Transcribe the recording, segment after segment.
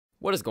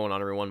What is going on,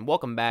 everyone?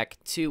 Welcome back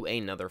to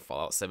another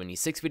Fallout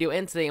 76 video,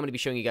 and today I'm going to be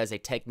showing you guys a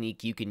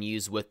technique you can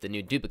use with the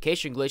new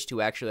duplication glitch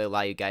to actually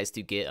allow you guys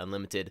to get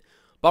unlimited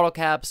bottle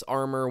caps,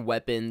 armor,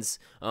 weapons,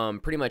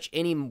 pretty much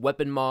any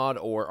weapon mod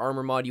or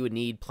armor mod you would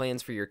need,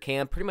 plans for your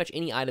camp, pretty much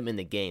any item in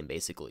the game,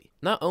 basically.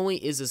 Not only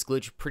is this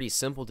glitch pretty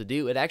simple to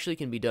do, it actually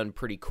can be done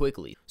pretty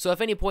quickly. So if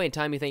at any point in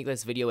time you think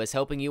this video is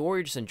helping you or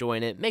you're just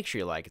enjoying it, make sure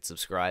you like and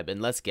subscribe, and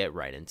let's get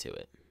right into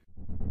it.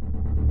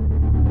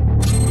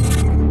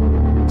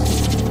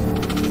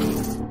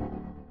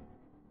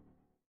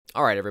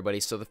 Alright everybody,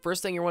 so the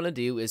first thing you want to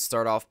do is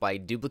start off by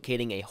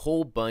duplicating a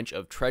whole bunch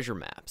of treasure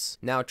maps.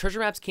 Now, treasure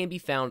maps can be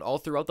found all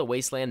throughout the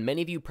wasteland.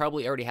 Many of you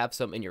probably already have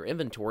some in your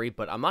inventory,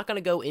 but I'm not going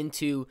to go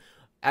into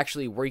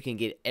actually where you can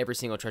get every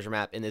single treasure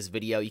map in this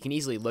video. You can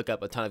easily look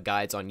up a ton of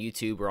guides on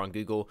YouTube or on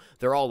Google.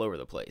 They're all over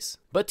the place.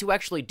 But to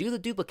actually do the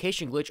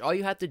duplication glitch, all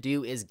you have to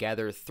do is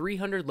gather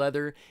 300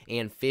 leather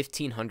and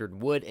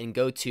 1500 wood and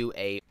go to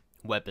a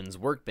weapons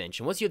workbench.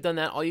 And once you've done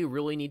that, all you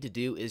really need to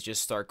do is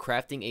just start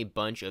crafting a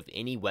bunch of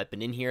any weapon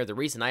in here. The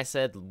reason I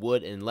said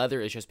wood and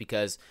leather is just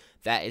because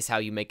that is how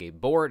you make a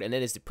board, and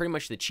it is pretty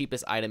much the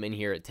cheapest item in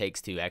here it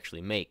takes to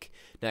actually make.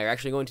 Now you're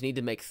actually going to need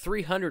to make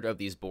 300 of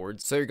these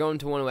boards, so you're going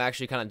to want to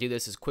actually kind of do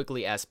this as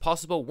quickly as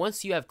possible.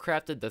 Once you have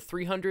crafted the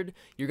 300,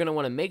 you're going to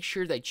want to make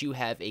sure that you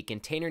have a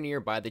container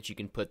nearby that you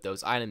can put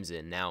those items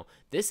in. Now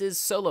this is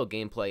solo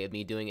gameplay of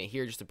me doing it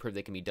here just to prove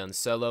they can be done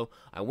solo.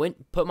 I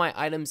put my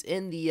items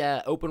in the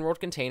open world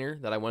container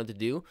that I wanted to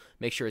do.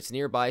 Make sure it's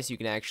nearby so you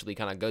can actually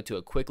kind of go to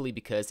it quickly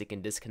because it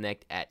can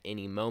disconnect at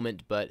any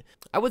moment. But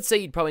I would say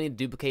you'd probably need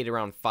to duplicate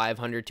around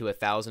 500 to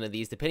 1,000 of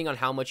these, depending on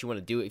how much you want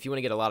to do it. If you want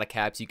to get a lot of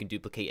caps, you can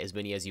duplicate as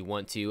many as you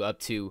want to, up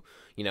to,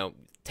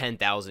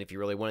 10,000 if you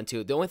really wanted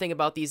to. The only thing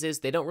about these is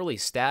they don't really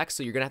stack,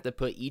 so you're going to have to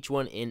put each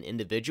one in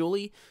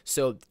individually.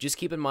 So just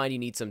keep in mind you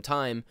need some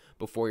time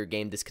before your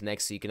game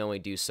disconnects, so you can only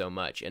do so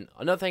much. And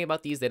another thing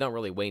about these, they don't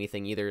really weigh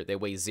anything either. They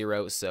weigh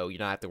 0, so you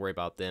don't have to worry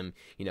about them,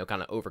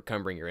 kind of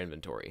overcumbering your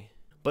inventory.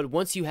 But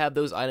once you have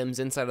those items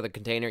inside of the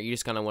container, you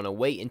just kind of want to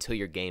wait until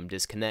your game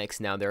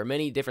disconnects. Now, there are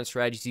many different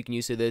strategies you can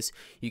use to this.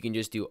 You can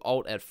just do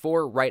Alt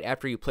F4 right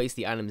after you place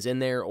the items in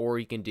there, or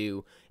you can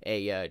do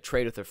a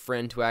trade with a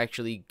friend to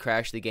actually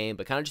crash the game.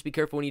 But kind of just be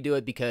careful when you do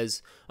it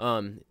because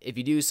if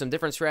you do some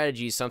different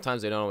strategies,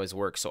 sometimes they don't always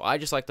work. So I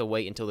just like to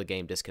wait until the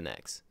game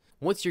disconnects.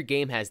 Once your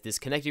game has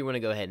disconnected, you want to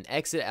go ahead and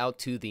exit out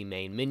to the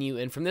main menu,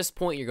 and from this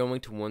point you're going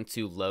to want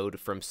to load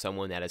from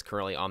someone that is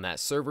currently on that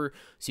server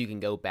so you can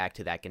go back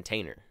to that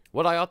container.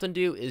 What I often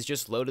do is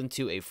just load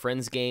into a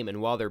friend's game,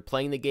 and while they're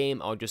playing the game,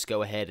 I'll just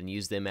go ahead and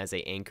use them as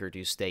an anchor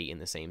to stay in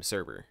the same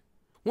server.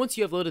 Once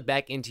you have loaded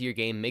back into your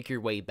game, make your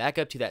way back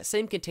up to that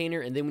same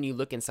container, and then when you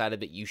look inside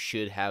of it, you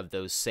should have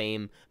those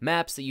same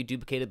maps that you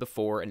duplicated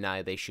before, and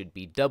now they should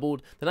be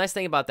doubled. The nice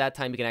thing about that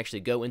time, you can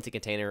actually go into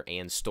container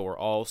and store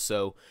all,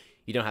 so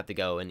you don't have to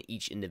go in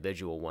each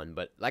individual one.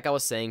 But like I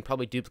was saying,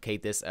 probably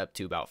duplicate this up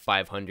to about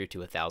 500 to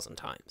 1,000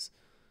 times.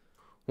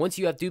 Once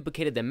you have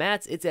duplicated the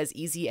mats, it's as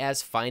easy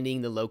as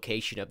finding the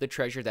location of the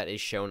treasure that is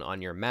shown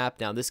on your map.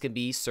 Now, this can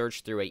be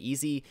searched through a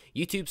easy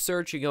YouTube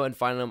search. You go and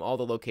find them. All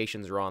the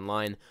locations are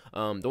online.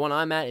 The one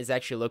I'm at is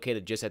actually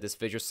located just at this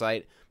fissure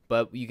site,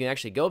 but you can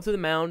actually go up to the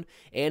mound,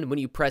 and when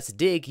you press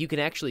dig, you can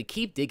actually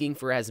keep digging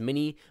for as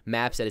many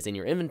maps that is in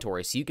your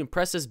inventory. So you can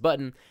press this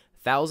button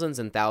thousands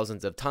and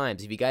thousands of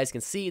times. If you guys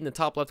can see in the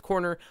top left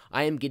corner,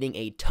 I am getting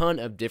a ton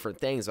of different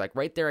things. Like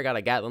right there, I got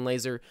a Gatling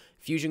laser,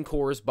 fusion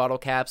cores, bottle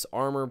caps,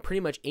 armor,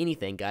 pretty much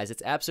anything, guys.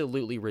 It's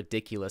absolutely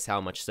ridiculous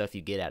how much stuff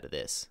you get out of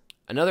this.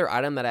 Another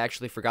item that I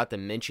actually forgot to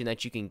mention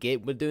that you can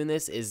get with doing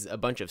this is a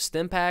bunch of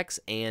stim packs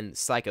and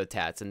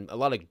psychotats, and a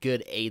lot of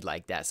good aid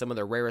like that. Some of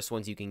the rarest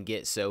ones you can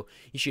get, so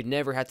you should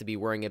never have to be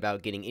worrying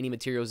about getting any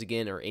materials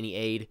again or any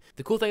aid.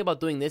 The cool thing about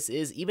doing this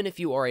is even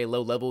if you are a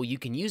low level, you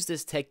can use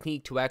this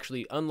technique to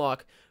actually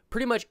unlock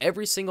pretty much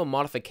every single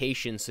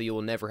modification, so you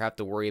will never have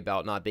to worry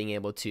about not being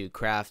able to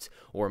craft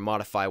or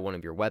modify one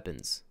of your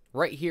weapons.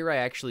 Right here, I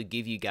actually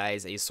give you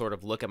guys a sort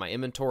of look at my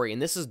inventory,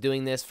 and this is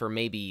doing this for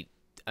maybe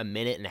a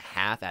minute and a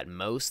half at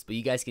most, but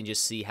you guys can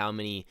just see how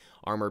many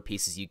armor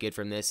pieces you get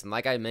from this. And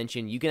like I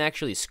mentioned, you can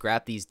actually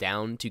scrap these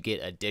down to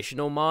get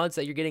additional mods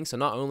that you're getting. So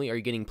not only are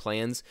you getting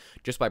plans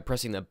just by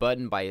pressing the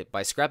button,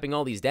 by scrapping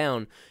all these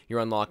down, you're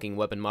unlocking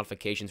weapon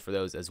modifications for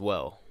those as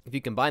well. If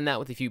you combine that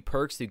with a few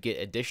perks to get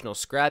additional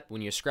scrap,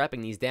 when you're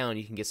scrapping these down,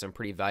 you can get some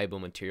pretty valuable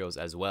materials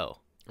as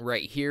well.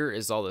 Right here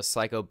is all the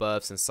psycho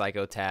buffs and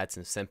psychotats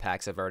and sim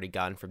packs I've already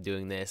gotten from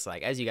doing this.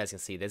 Like, as you guys can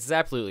see, this is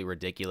absolutely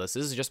ridiculous.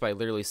 This is just by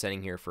literally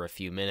sitting here for a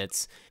few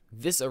minutes.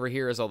 This over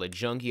here is all the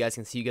junk. You guys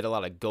can see you get a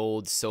lot of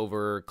gold,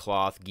 silver,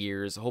 cloth,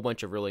 gears, a whole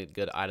bunch of really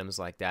good items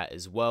like that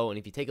as well. And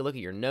if you take a look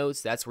at your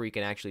notes, that's where you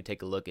can actually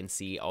take a look and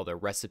see all the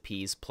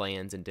recipes,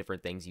 plans, and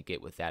different things you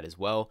get with that as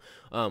well.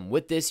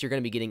 With this, you're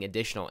going to be getting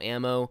additional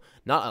ammo.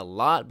 Not a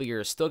lot, but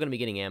you're still going to be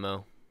getting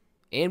ammo.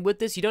 And with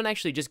this, you don't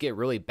actually just get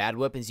really bad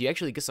weapons, you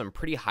actually get some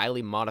pretty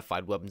highly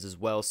modified weapons as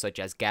well, such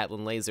as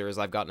Gatling lasers.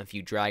 I've gotten a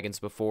few dragons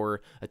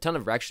before, a ton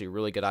of actually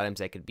really good items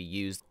that could be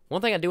used.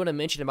 One thing I do want to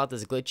mention about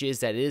this glitch is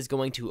that it is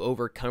going to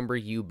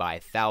overcumber you by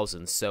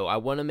thousands, so I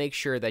want to make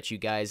sure that you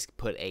guys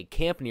put a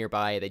camp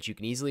nearby that you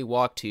can easily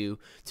walk to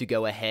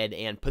go ahead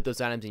and put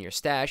those items in your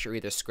stash, or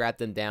either scrap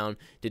them down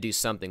to do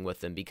something with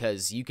them,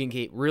 because you can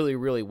get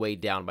really weighed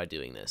down by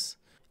doing this.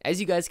 As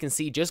you guys can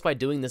see, just by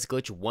doing this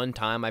glitch one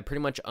time, I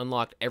pretty much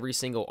unlocked every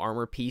single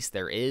armor piece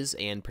there is,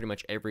 and pretty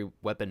much every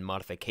weapon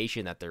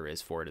modification that there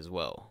is for it as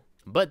well.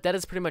 But that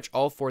is pretty much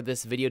all for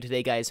this video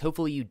today, guys.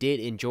 Hopefully you did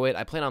enjoy it.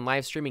 I plan on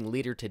live streaming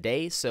later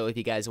today, so if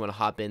you guys want to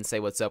hop in, say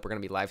what's up, we're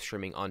going to be live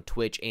streaming on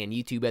Twitch and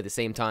YouTube at the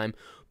same time.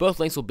 Both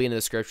links will be in the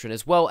description,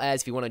 as well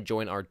as if you want to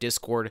join our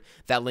Discord,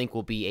 that link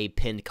will be a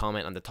pinned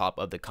comment on the top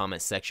of the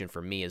comment section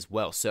for me as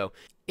well. So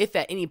if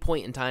at any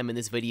point in time in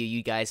this video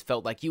you guys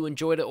felt like you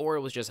enjoyed it or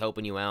it was just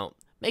helping you out,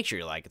 make sure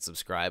you like and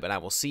subscribe, and I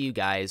will see you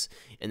guys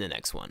in the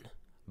next one.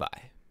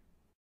 Bye.